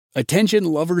Attention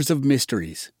lovers of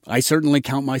mysteries. I certainly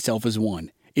count myself as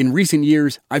one. In recent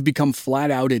years, I've become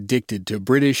flat out addicted to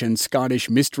British and Scottish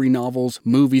mystery novels,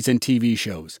 movies, and TV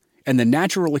shows. And the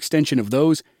natural extension of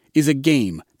those is a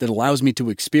game that allows me to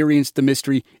experience the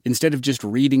mystery instead of just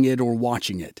reading it or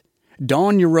watching it.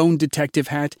 Don your own detective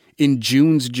hat in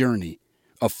June's Journey,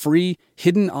 a free,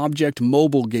 hidden object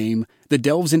mobile game that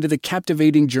delves into the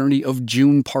captivating journey of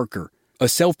June Parker, a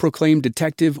self-proclaimed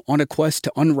detective on a quest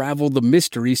to unravel the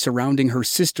mystery surrounding her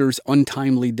sister's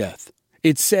untimely death.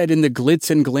 It's set in the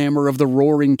glitz and glamour of the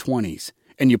Roaring '20s,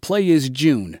 and you play as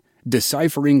June,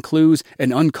 deciphering clues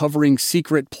and uncovering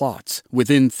secret plots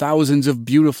within thousands of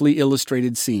beautifully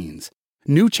illustrated scenes.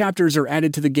 New chapters are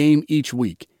added to the game each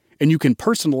week, and you can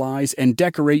personalize and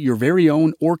decorate your very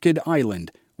own Orchid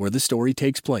Island, where the story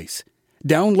takes place.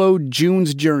 Download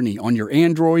June's Journey on your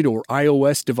Android or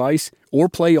iOS device, or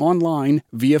play online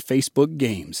via Facebook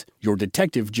Games. Your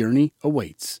detective journey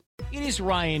awaits. It is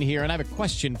Ryan here, and I have a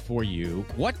question for you.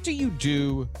 What do you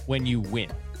do when you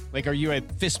win? Like, are you a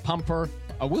fist pumper,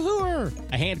 a woo-hooer,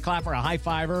 a hand clapper, a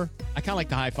high-fiver? I kind of like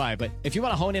the high-five, but if you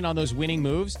want to hone in on those winning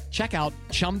moves, check out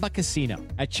Chumba Casino.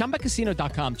 At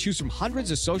ChumbaCasino.com, choose from hundreds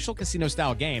of social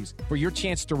casino-style games for your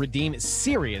chance to redeem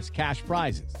serious cash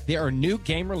prizes. There are new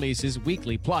game releases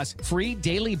weekly, plus free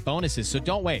daily bonuses, so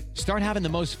don't wait. Start having the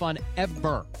most fun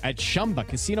ever at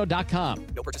ChumbaCasino.com.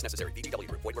 No purchase necessary. VGW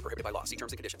Group. Void where prohibited by law. See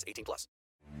terms and conditions. 18+.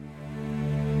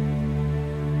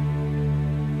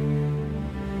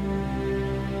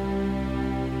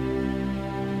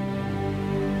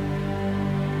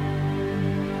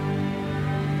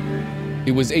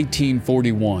 It was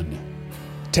 1841.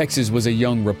 Texas was a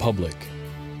young republic.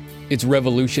 Its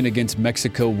revolution against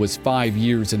Mexico was 5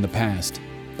 years in the past,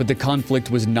 but the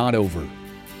conflict was not over.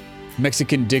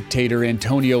 Mexican dictator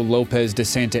Antonio Lopez de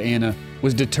Santa Anna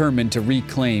was determined to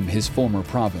reclaim his former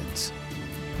province.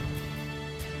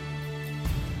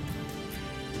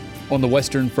 On the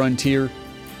western frontier,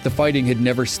 the fighting had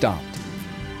never stopped.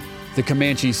 The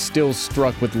Comanches still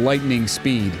struck with lightning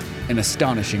speed and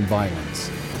astonishing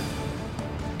violence.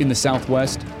 In the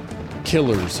southwest,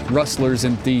 killers, rustlers,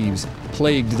 and thieves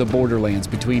plagued the borderlands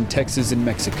between Texas and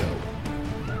Mexico.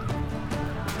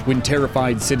 When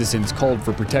terrified citizens called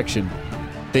for protection,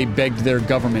 they begged their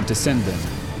government to send them,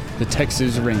 the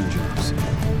Texas Rangers.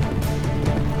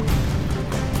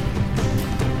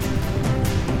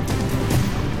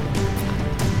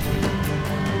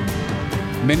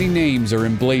 Many names are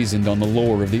emblazoned on the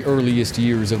lore of the earliest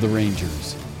years of the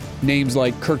Rangers. Names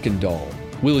like Kirkendall,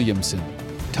 Williamson,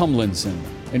 Tumlinson,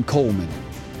 and Coleman.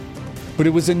 But it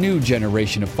was a new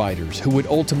generation of fighters who would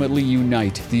ultimately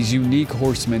unite these unique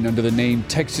horsemen under the name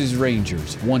Texas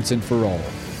Rangers once and for all.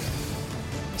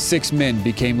 6 men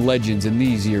became legends in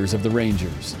these years of the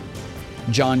Rangers: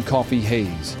 John Coffey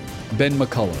Hayes, Ben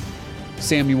McCullum,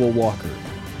 Samuel Walker,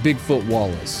 Bigfoot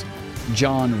Wallace,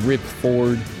 John Rip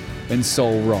Ford, and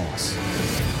Sol Ross.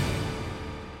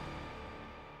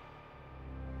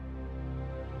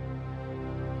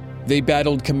 They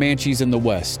battled Comanches in the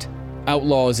west,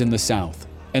 outlaws in the south,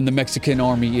 and the Mexican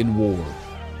army in war.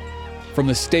 From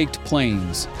the staked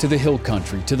plains to the hill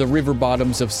country to the river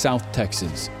bottoms of South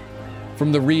Texas,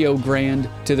 from the Rio Grande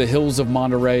to the hills of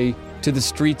Monterey to the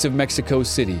streets of Mexico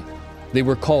City, they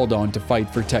were called on to fight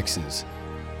for Texas.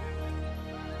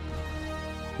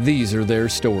 These are their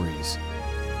stories.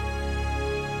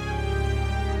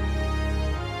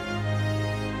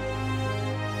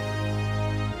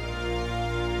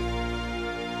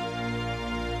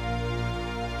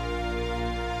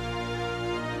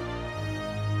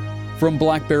 From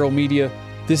Black Barrel Media,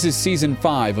 this is Season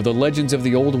 5 of the Legends of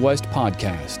the Old West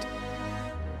podcast.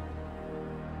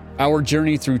 Our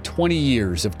journey through 20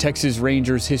 years of Texas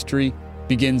Rangers history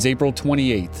begins April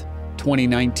 28th,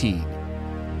 2019.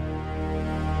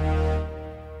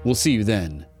 We'll see you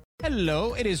then.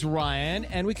 Hello, it is Ryan,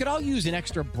 and we could all use an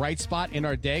extra bright spot in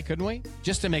our day, couldn't we?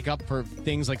 Just to make up for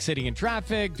things like sitting in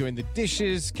traffic, doing the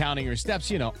dishes, counting your steps,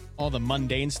 you know, all the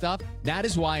mundane stuff. That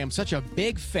is why I'm such a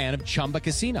big fan of Chumba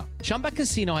Casino. Chumba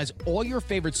Casino has all your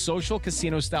favorite social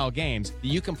casino-style games that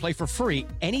you can play for free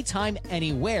anytime,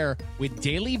 anywhere with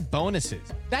daily bonuses.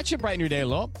 That should brighten your day a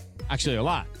little. Actually, a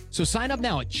lot. So sign up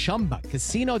now at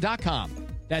ChumbaCasino.com.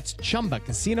 That's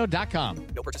ChumbaCasino.com.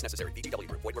 No purchase necessary. VGW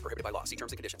Group. Void where prohibited by law. See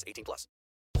terms and conditions. 18+.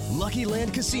 Lucky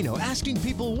Land Casino, asking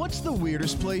people, what's the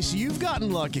weirdest place you've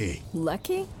gotten lucky?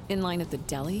 Lucky? In line at the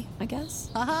deli, I guess?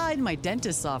 Aha, in my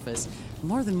dentist's office.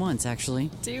 More than once,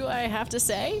 actually. Do I have to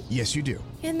say? Yes, you do.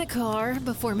 In the car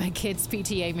before my kids'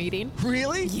 PTA meeting.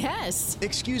 Really? Yes.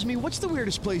 Excuse me, what's the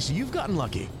weirdest place you've gotten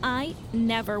lucky? I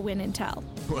never win and tell.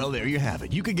 Well, there you have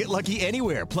it. You can get lucky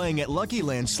anywhere, playing at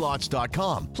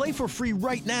LuckyLandSlots.com. Play for free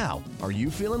right now. Are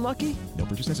you feeling lucky? No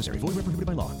purchase necessary. Void where prohibited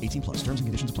by law. 18 plus. Terms and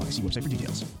conditions apply. See website for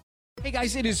details. Hey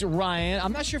guys, it is Ryan.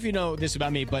 I'm not sure if you know this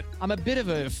about me, but I'm a bit of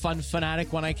a fun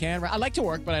fanatic when I can. I like to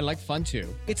work, but I like fun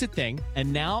too. It's a thing.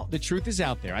 And now the truth is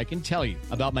out there. I can tell you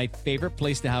about my favorite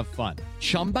place to have fun.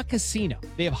 Chumba Casino.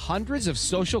 They have hundreds of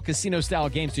social casino style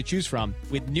games to choose from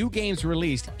with new games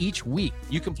released each week.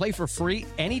 You can play for free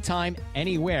anytime,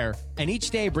 anywhere. And each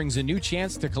day brings a new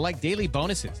chance to collect daily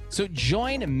bonuses. So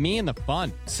join me in the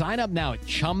fun. Sign up now at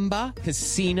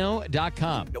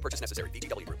ChumbaCasino.com. No purchase necessary.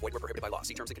 VGW Group. Void where prohibited by law.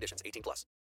 See terms and conditions. 18 plus.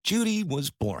 Judy was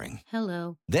boring.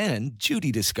 Hello. Then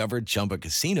Judy discovered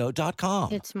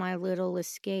ChumbaCasino.com. It's my little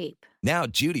escape. Now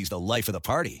Judy's the life of the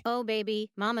party. Oh,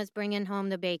 baby, mama's bringing home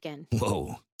the bacon.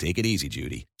 Whoa, take it easy,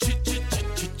 Judy.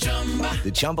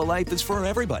 The Chumba life is for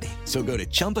everybody. So go to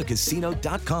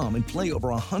ChumbaCasino.com and play over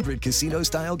 100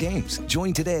 casino-style games.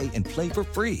 Join today and play for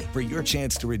free for your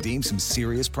chance to redeem some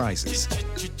serious prizes.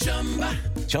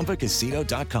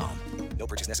 ChumbaCasino.com. No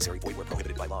purchase necessary. Void where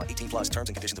prohibited by law. 18 plus terms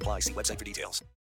and conditions apply. See website for details.